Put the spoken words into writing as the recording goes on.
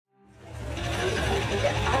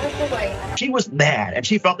She was mad, and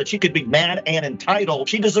she felt that she could be mad and entitled.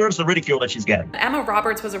 She deserves the ridicule that she's getting. Emma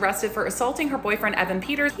Roberts was arrested for assaulting her boyfriend Evan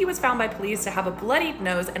Peters. He was found by police to have a bloodied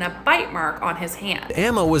nose and a bite mark on his hand.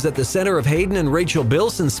 Emma was at the center of Hayden and Rachel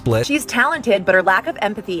Bilson's split. She's talented, but her lack of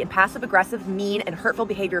empathy and passive-aggressive, mean, and hurtful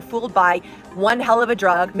behavior fueled by one hell of a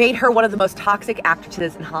drug made her one of the most toxic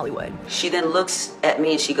actresses in Hollywood. She then looks at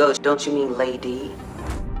me and she goes, "Don't you mean lady?"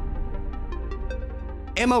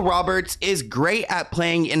 Emma Roberts is great at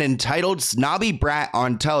playing an entitled, snobby brat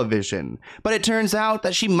on television, but it turns out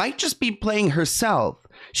that she might just be playing herself.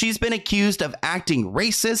 She's been accused of acting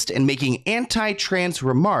racist and making anti-trans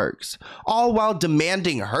remarks, all while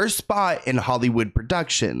demanding her spot in Hollywood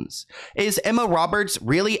productions. Is Emma Roberts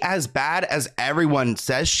really as bad as everyone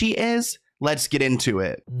says she is? Let's get into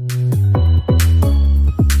it.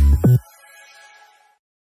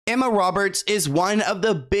 Emma Roberts is one of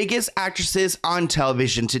the biggest actresses on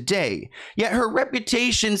television today, yet her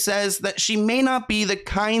reputation says that she may not be the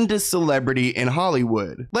kindest celebrity in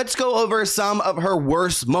Hollywood. Let's go over some of her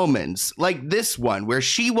worst moments, like this one where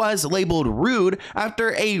she was labeled rude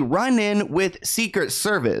after a run-in with Secret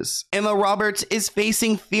Service. Emma Roberts is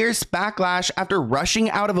facing fierce backlash after rushing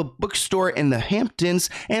out of a bookstore in the Hamptons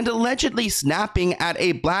and allegedly snapping at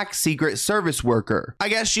a black Secret Service worker. I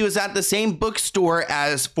guess she was at the same bookstore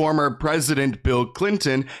as former President Bill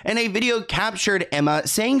Clinton, and a video captured Emma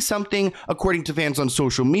saying something, according to fans on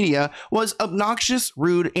social media, was obnoxious,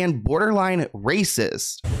 rude, and borderline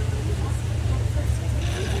racist.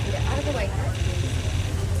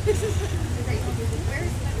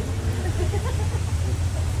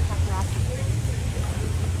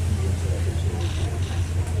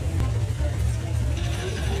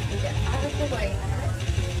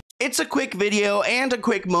 It's a quick video and a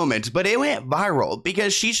quick moment, but it went viral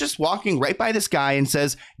because she's just walking right by this guy and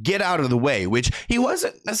says, "Get out of the way," which he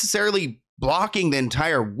wasn't necessarily blocking the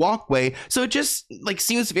entire walkway, so it just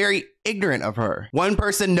seems very ignorant of her. One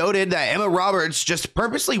person noted that Emma Roberts just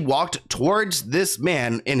purposely walked towards this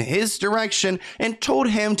man in his direction and told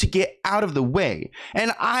him to get out of the way.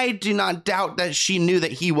 And I do not doubt that she knew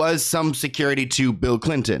that he was some security to Bill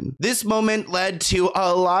Clinton. This moment led to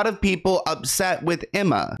a lot of people upset with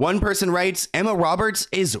Emma. One person writes, "Emma Roberts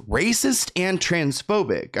is racist and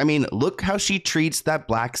transphobic. I mean, look how she treats that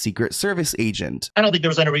black Secret Service agent." I don't think there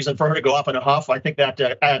was any reason for her to go off in a huff. I think that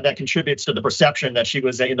that contributes to the perception that she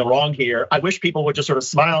was in the wrong here. I wish people would just sort of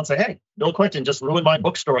smile and say, "Hey, Bill Clinton just ruined my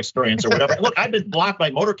bookstore experience," or whatever. Look, I've been blocked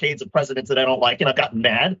by motorcades of presidents that I don't like, and I've gotten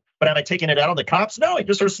mad. But have I taken it out on the cops? No, I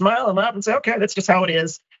just sort of smile and laugh and say, "Okay, that's just how it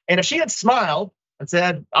is." And if she had smiled and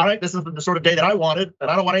said, "All right, this is the sort of day that I wanted, and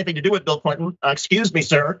I don't want anything to do with Bill Clinton. Excuse me,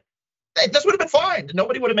 sir," this would have been fine.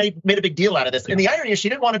 Nobody would have made a big deal out of this. And the irony is she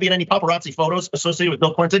didn't want to be in any paparazzi photos associated with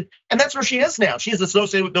Bill Clinton. And that's where she is now. She is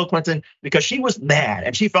associated with Bill Clinton because she was mad,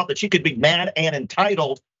 and she felt that she could be mad and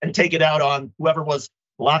entitled and take it out on whoever was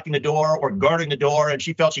locking the door or guarding the door, and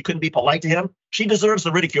she felt she couldn't be polite to him. She deserves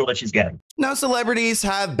the ridicule that she's getting. Now, celebrities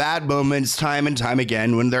have bad moments time and time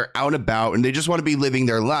again when they're out and about and they just want to be living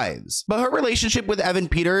their lives. But her relationship with Evan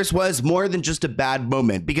Peters was more than just a bad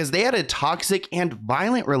moment because they had a toxic and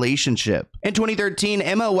violent relationship. In 2013,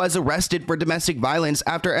 Emma was arrested for domestic violence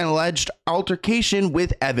after an alleged altercation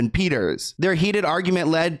with Evan Peters. Their heated argument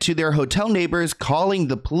led to their hotel neighbors calling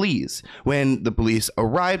the police. When the police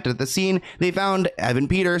arrived at the scene, they found Evan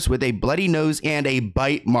Peters with a bloody nose and a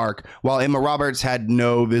bite mark, while Emma Roberts had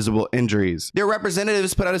no visible injuries. Their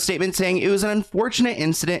representatives put out a statement saying it was an unfortunate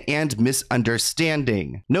incident and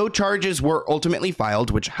misunderstanding. No charges were ultimately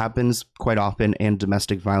filed, which happens quite often in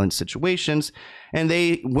domestic violence situations, and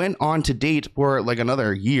they went on to date for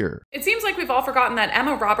another year. It seems like we've all forgotten that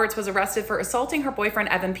Emma Roberts was arrested for assaulting her boyfriend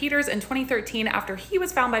Evan Peters in 2013 after he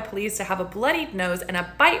was found by police to have a bloodied nose and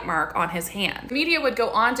a bite mark on his hand. The media would go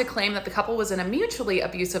on to claim that the couple was in a mutually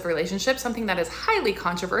abusive relationship, something that is highly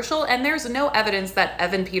controversial, and there's no evidence that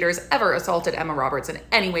Evan Peters ever assaulted Emma Roberts in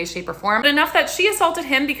any way, shape, or form, but enough that she assaulted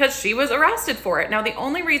him because she was arrested for it. Now, the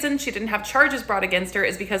only reason she didn't have charges brought against her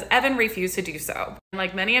is because Evan refused to do so.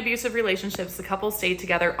 Like many abusive relationships, the couple stayed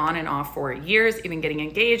together on and off for years, even getting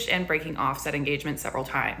engaged and breaking off said engagement several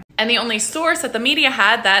times. And the only source that the media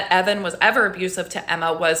had that Evan was ever abusive to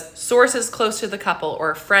Emma was sources close to the couple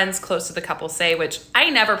or friends close to the couple say, which I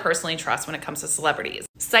never personally trust when it comes to celebrities.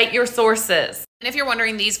 Cite your sources. And if you're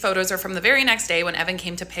wondering, these photos are from the very next day when Evan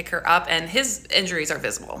came to pick her up and his injuries are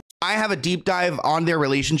visible. I have a deep dive on their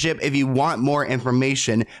relationship if you want more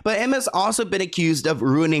information, but Emma's also been accused of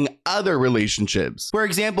ruining other relationships. For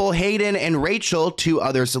example, Hayden and Rachel, two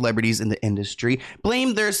other celebrities in the industry,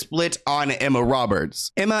 blamed their split on Emma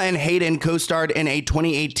Roberts. Emma and Hayden co-starred in a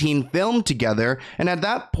 2018 film together, and at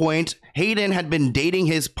that point, Hayden had been dating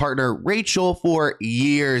his partner Rachel for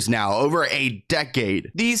years now, over a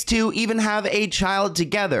decade. These two even have a child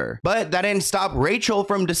together. But that didn't stop Rachel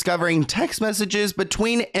from discovering text messages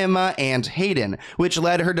between Emma and Hayden, which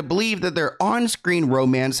led her to believe that their on-screen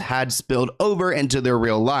romance had spilled over into their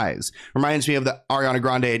real lives. Reminds me of the Ariana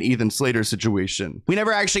Grande and Ethan Slater situation. We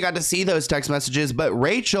never actually got to see those text messages, but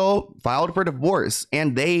Rachel filed for divorce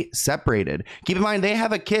and they separated. Keep in mind, they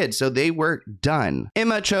have a kid, so they were done.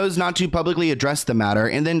 Emma chose not to publicly address the matter,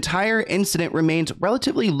 and the entire incident remained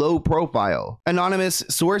relatively low profile. Anonymous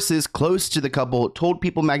sources close to the couple told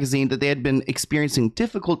People magazine that they had been experiencing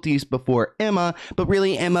difficulties before Emma, but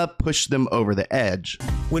really Emma pushed them over the edge.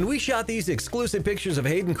 When we shot these exclusive pictures of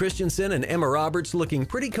Hayden Christensen and Emma Roberts looking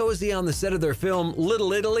pretty cozy on the set of their film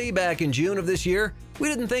Little Italy back in June of this year, we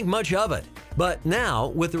didn't think much of it. But now,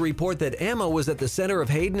 with the report that Emma was at the center of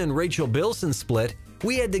Hayden and Rachel Bilson's split,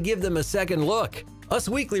 we had to give them a second look. Us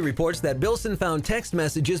Weekly reports that Bilson found text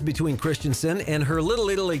messages between Christensen and her Little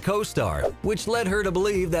Italy co-star, which led her to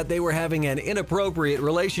believe that they were having an inappropriate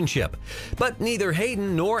relationship. But neither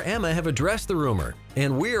Hayden nor Emma have addressed the rumor,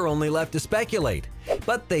 and we're only left to speculate.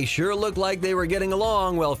 But they sure looked like they were getting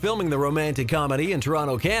along while filming the romantic comedy in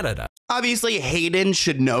Toronto, Canada. Obviously, Hayden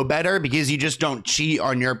should know better because you just don't cheat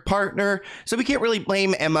on your partner, so we can't really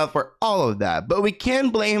blame Emma for all of that, but we can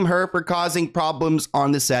blame her for causing problems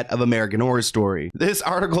on the set of American Horror Story. This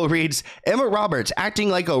article reads, Emma Roberts acting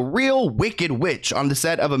like a real wicked witch on the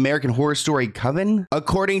set of American Horror Story Coven?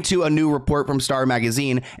 According to a new report from Star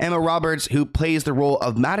Magazine, Emma Roberts, who plays the role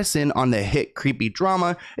of Madison on the hit creepy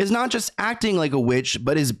drama, is not just acting like a witch,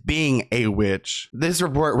 but is being a witch. This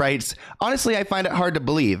report writes, honestly, I find it hard to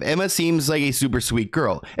believe. Emma seems like a super sweet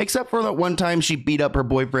girl, except for that one time she beat up her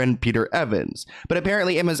boyfriend Peter Evans. But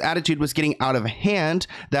apparently Emma's attitude was getting out of hand,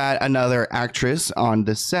 that another actress on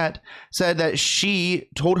the set said that she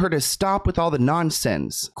told her to stop with all the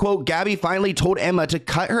nonsense. Quote, Gabby finally told Emma to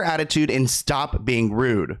cut her attitude and stop being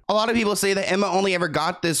rude. A lot of people say that Emma only ever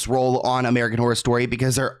got this role on American Horror Story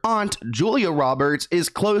because her aunt, Julia Roberts, is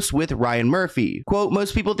close with Ryan Murphy. Quote,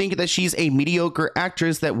 most people think that she's a mediocre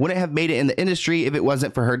actress that wouldn't have made it in the industry if it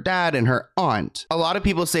wasn't for her dad and her aunt. A lot of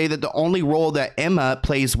people say that the only role that Emma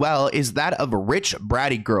plays well is that of rich,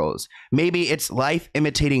 bratty girls. Maybe it's life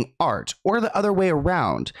imitating art, or the other way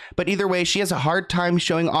around. But either way, she has a hard time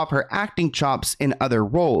showing off her acting chops in other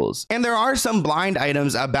roles. And there are some blind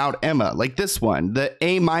items about Emma, like this one. The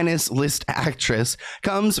A- list actress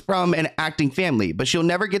comes from an acting family, but she'll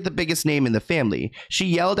never get the biggest name in the family. She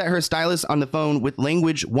yelled at her stylist on the phone with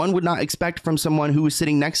language one would not expect from someone who was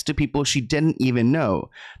sitting next to people she didn't even know.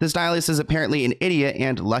 The stylist is apparently an idiot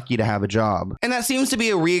and lucky to have a job. And that seems to be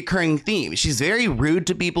a recurring theme. She's very rude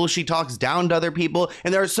to people, she talks down to other people,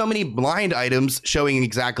 and there are so many blind items showing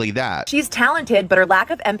exactly that. She's talented, but her lack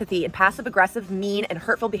of empathy and passive-aggressive, mean, and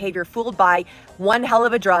hurtful behavior fueled by one hell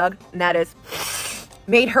of a drug, and that is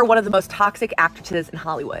made her one of the most toxic actresses in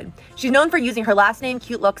Hollywood. She's known for using her last name,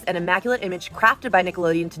 cute looks, and immaculate image crafted by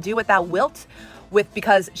Nickelodeon to do what thou wilt with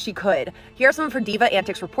because she could. Here are some of her diva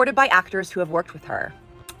antics reported by actors who have worked with her.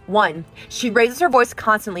 1. She raises her voice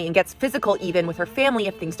constantly and gets physical even with her family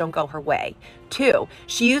if things don't go her way. 2.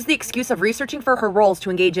 She used the excuse of researching for her roles to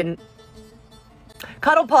engage in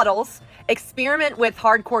cuddle puddles, experiment with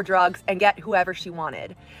hardcore drugs, and get whoever she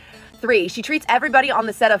wanted. 3. She treats everybody on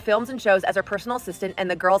the set of films and shows as her personal assistant, and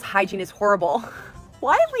the girl's hygiene is horrible.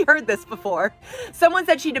 Why have we heard this before? Someone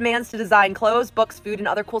said she demands to design clothes, books, food, and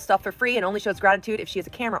other cool stuff for free and only shows gratitude if she has a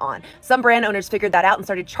camera on. Some brand owners figured that out and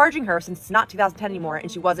started charging her since it's not 2010 anymore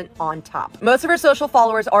and she wasn't on top. Most of her social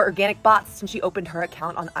followers are organic bots since she opened her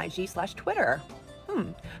account on IG/Twitter.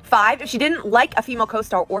 5. If she didn't like a female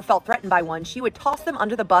co-star or felt threatened by one, she would toss them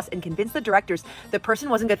under the bus and convince the directors the person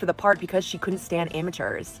wasn't good for the part because she couldn't stand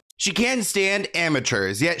amateurs. She can't stand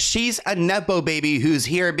amateurs, yet she's a Nepo baby who's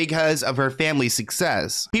here because of her family's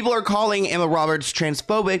success. People are calling Emma Roberts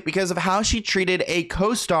transphobic because of how she treated a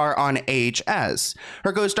co-star on AHS.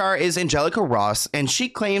 Her co-star is Angelica Ross, and she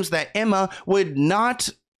claims that Emma would not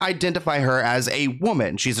identify her as a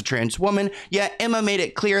woman. She's a trans woman, yet Emma made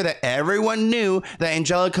it clear that everyone knew that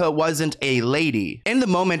Angelica wasn't a lady. In the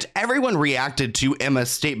moment, everyone reacted to Emma's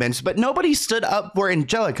statements, but nobody stood up for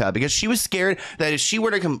Angelica because she was scared that if she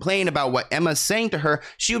were to complain about what Emma's saying to her,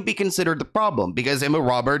 she would be considered the problem because Emma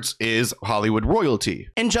Roberts is Hollywood royalty.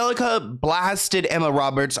 Angelica blasted Emma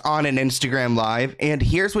Roberts on an Instagram live, and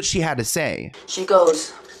here's what she had to say. She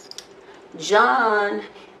goes, John,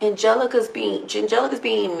 Angelica's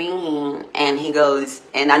being mean. And he goes,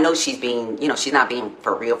 and I know she's being, she's not being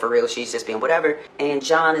for real. She's just being whatever. And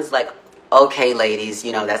John is like, okay, ladies,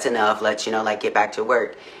 that's enough. Let's, get back to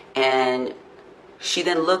work. And she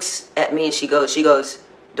then looks at me and she goes,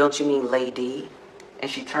 don't you mean lady? And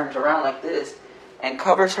she turns around like this and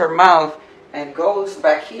covers her mouth and goes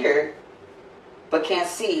back here, but can't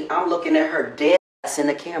see. I'm looking at her dead ass in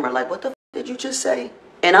the camera like, what the f did you just say?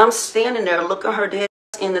 And I'm standing there looking her dead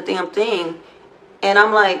ass in the damn thing, and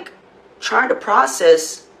I'm like trying to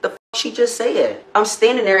process the f she just said. I'm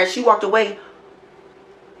standing there and she walked away.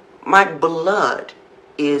 My blood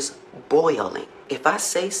is boiling. If I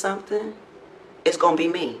say something, it's gonna be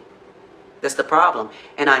me. That's the problem.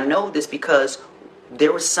 And I know this because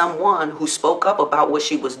there was someone who spoke up about what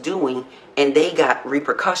she was doing and they got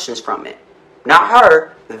repercussions from it. Not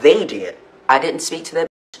her, they did. I didn't speak to that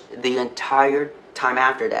the entire time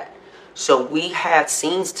after that. So we had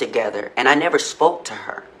scenes together and I never spoke to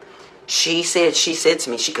her. She said to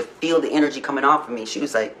me, she could feel the energy coming off of me. She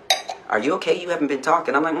was like, are you okay? You haven't been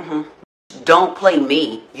talking. I'm like, mm-hmm. Don't play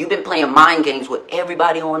me. You've been playing mind games with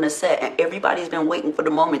everybody on the set, and everybody's been waiting for the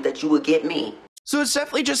moment that you would get me. So it's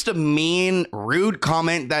definitely just a mean, rude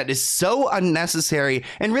comment that is so unnecessary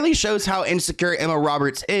and really shows how insecure Emma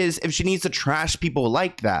Roberts is if she needs to trash people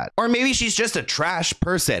like that. Or maybe she's just a trash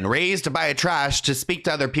person, raised by a trash to speak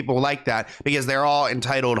to other people like that because they're all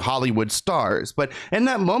entitled Hollywood stars. But in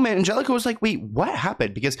that moment, Angelica was like, wait, what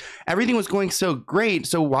happened? Because everything was going so great.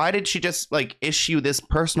 So why did she just issue this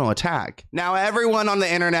personal attack? Now, everyone on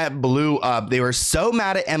the internet blew up. They were so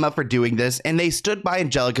mad at Emma for doing this, and they stood by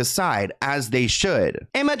Angelica's side, as they should.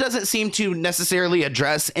 Emma doesn't seem to necessarily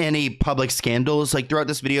address any public scandals. Throughout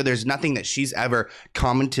this video, there's nothing that she's ever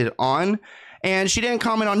commented on. And she didn't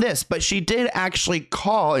comment on this, but she did actually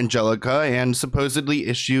call Angelica and supposedly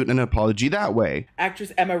issued an apology that way.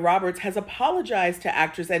 Actress Emma Roberts has apologized to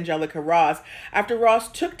actress Angelica Ross after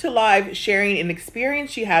Ross took to live sharing an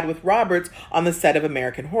experience she had with Roberts on the set of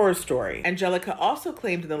American Horror Story. Angelica also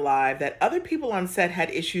claimed in the live that other people on set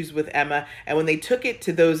had issues with Emma, and when they took it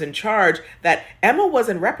to those in charge, that Emma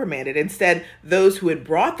wasn't reprimanded. Instead, those who had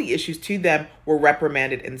brought the issues to them were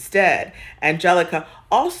reprimanded instead. Angelica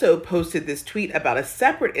also posted this tweet about a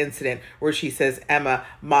separate incident where she says Emma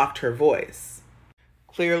mocked her voice.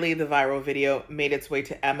 Clearly, the viral video made its way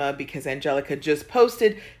to Emma because Angelica just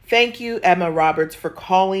posted, "Thank you, Emma Roberts, for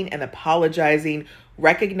calling and apologizing.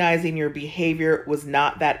 Recognizing your behavior was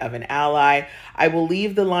not that of an ally. I will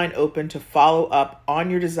leave the line open to follow up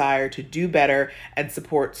on your desire to do better and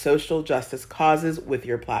support social justice causes with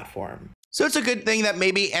your platform." So it's a good thing that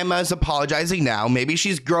maybe Emma's apologizing now. Maybe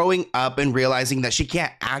she's growing up and realizing that she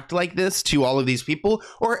can't act like this to all of these people,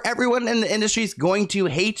 or everyone in the industry is going to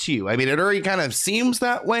hate you. I mean, it already kind of seems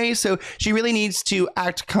that way. So she really needs to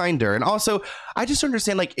act kinder. And also, I just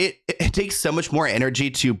understand it takes so much more energy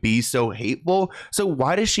to be so hateful. So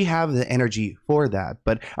why does she have the energy for that?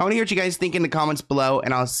 But I want to hear what you guys think in the comments below,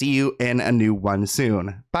 and I'll see you in a new one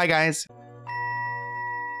soon. Bye, guys.